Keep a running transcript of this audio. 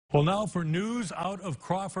Well, now for news out of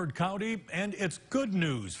Crawford County, and it's good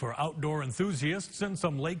news for outdoor enthusiasts and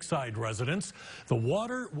some lakeside residents. The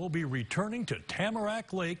water will be returning to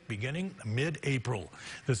Tamarack Lake beginning mid-April.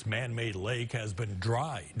 This man-made lake has been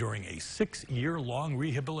dry during a 6-year-long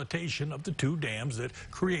rehabilitation of the 2 dams that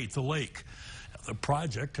create the lake. The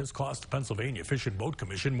project has cost the Pennsylvania Fish and Boat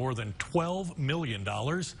Commission more than $12 million.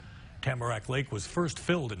 Tamarack Lake was first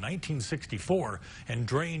filled in 1964 and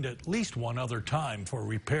drained at least one other time for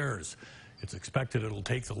repairs. It's expected it'll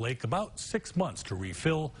take the lake about 6 months to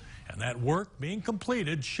refill, and that work being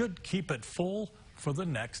completed should keep it full for the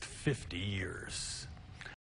next 50 years.